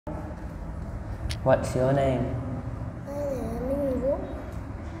What's your name? My name is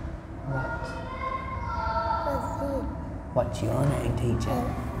What? What's it? What's your name, teacher?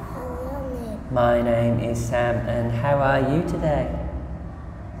 What's your name? My name is Sam, and how are you today?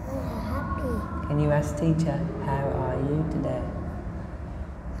 I'm happy. Can you ask teacher, how are you today?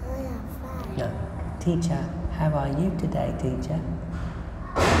 I am fine. No. Teacher, how are you today, teacher?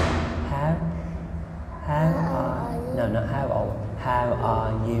 How are you? No, not how old. How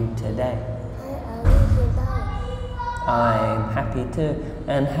are you today? How are you today? I'm happy too.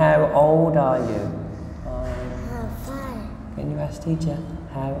 And how old are you? I'm fine. Can you ask teacher,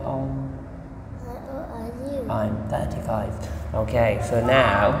 how old? How old are you? I'm 35. Okay, so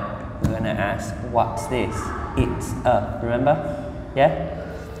now we're going to ask, what's this? It's a, remember? Yeah?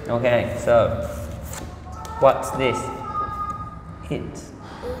 Okay, so what's this? It's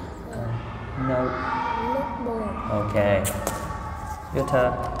a Notebook. Okay. Your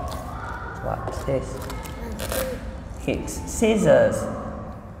turn. What's this? What's it? It's scissors.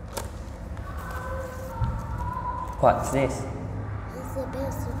 What's this? It's a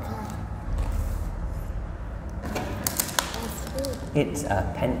pencil case. What's it? It's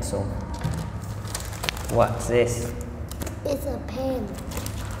a pencil. What's this? It's a pen.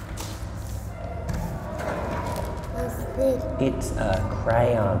 What's this? It's a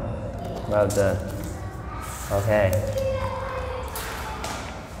crayon. Well done. Okay.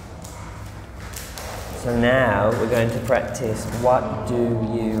 So now we're going to practice, what do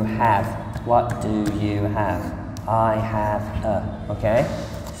you have? What do you have? I have a. Okay?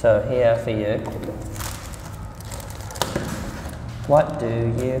 So here for you. What do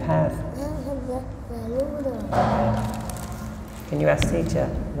you have? I have the ruler. Okay. Can you ask teacher,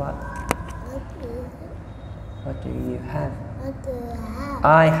 what What do you have? do you have?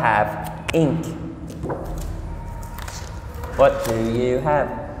 I have ink. What do you have?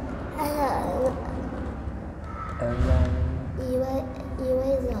 I have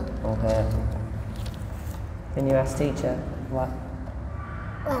eraser. Okay. Can you ask teacher, what?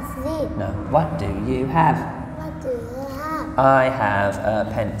 What's this? No. What do you have? What do you have? I have a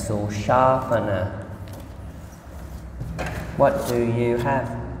pencil sharpener. What do you have?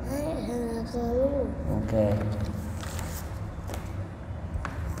 I have a glue. Okay.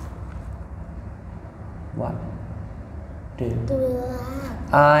 What do Do you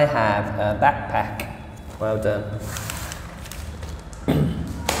have? I have a backpack? Well done.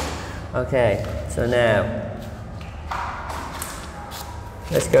 Okay, so now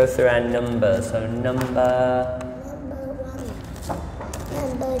let's go through our numbers. So number Number 1.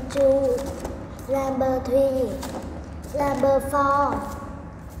 Number 2. Number 3. Number 4.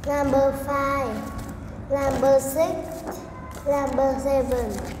 Number 5. Number 6. Number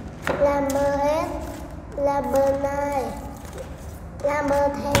 7. Number 8. Number 9. Number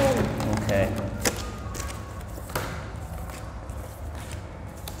 10. Okay.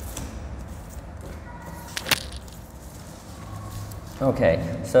 Okay,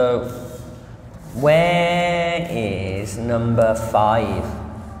 so where is number 5?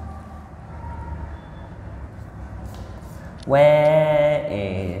 Where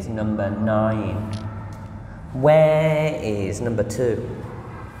is number 9? Where is number 2?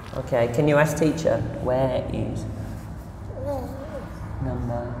 Okay, can you ask teacher, where is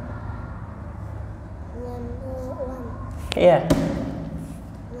number? Number 1. Here.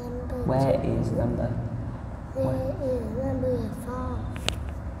 Number Where 2. is number? Where is number 4?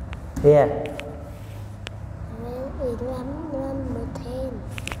 Here. Where is number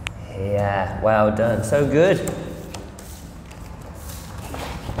 10? Yeah, well done. So good.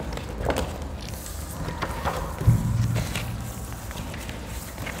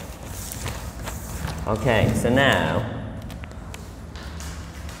 Okay, so now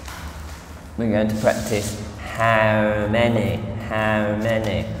we're going to practice how many.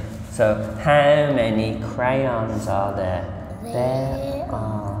 So how many crayons are there? There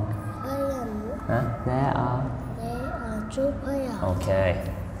are. Huh? There are 2 crayons. Okay.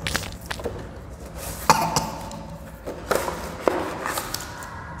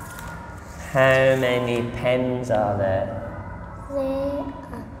 How many pens are there? There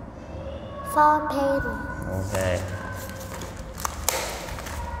are 4 pens. Okay.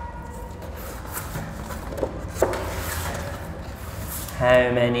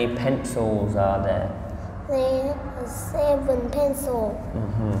 How many pencils are there? There are 7 pencils.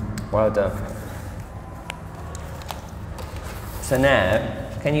 Well done. So now,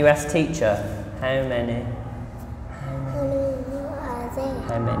 can you ask teacher, how many How many are there?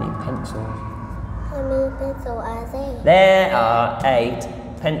 How many pencils? How many pencils are there? There are 8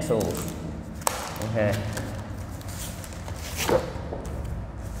 pencils. Okay.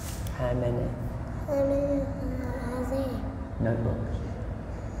 How many? How many are there? Notebooks.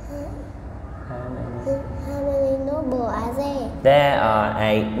 How many? How many notebooks are there? There are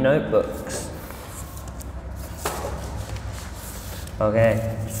 8 notebooks.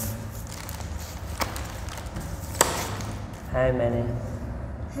 Okay. How many?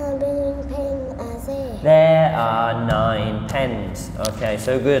 How many pens are there? There are 9 pens. Okay,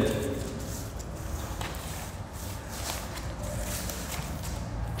 so good.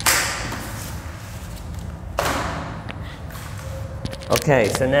 Okay,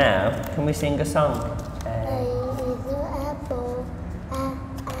 so now, can we sing a song? A is an apple,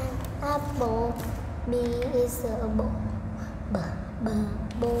 apple. B is a ball,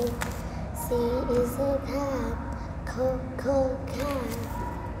 ball. C is a cat, cat.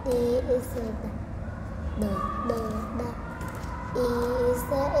 D is a duck. E is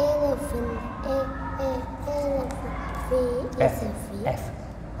an elephant, elephant. V is a fish. F.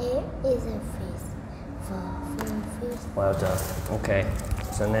 F is a fish. Fish. Well done. Okay,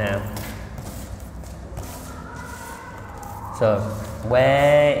 so now. So,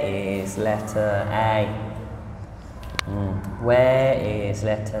 where is letter A? Where is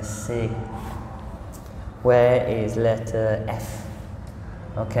letter C? Where is letter F?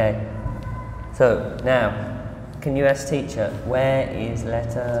 Okay, so now, can you ask teacher, where is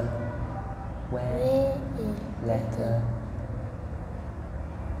letter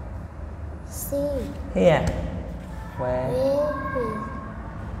C? Here. Where? Where is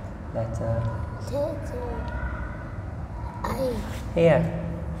Letter A? here.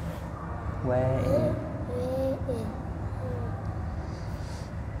 Where is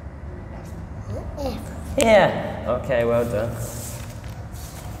F? here? Okay, well done.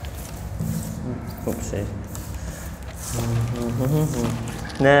 Oopsie.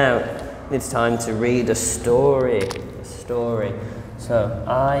 Now it's time to read a story. So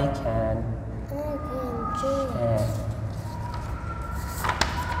I can share.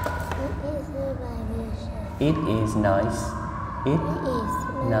 It is nice. It is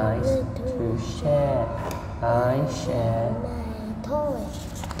nice to share. I share. My toy.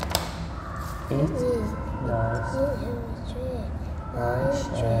 It is nice. I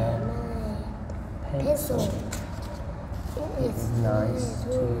share. My pencil. It is nice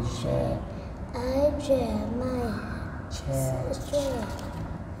to share. I share my Chair. chair.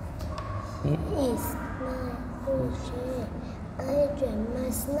 It Is my chair. I share my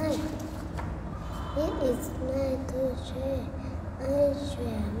snack. It is my chair. I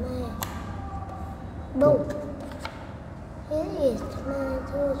share my book. It is my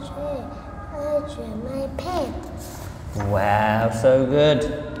chair. I share my pen. Wow, so good.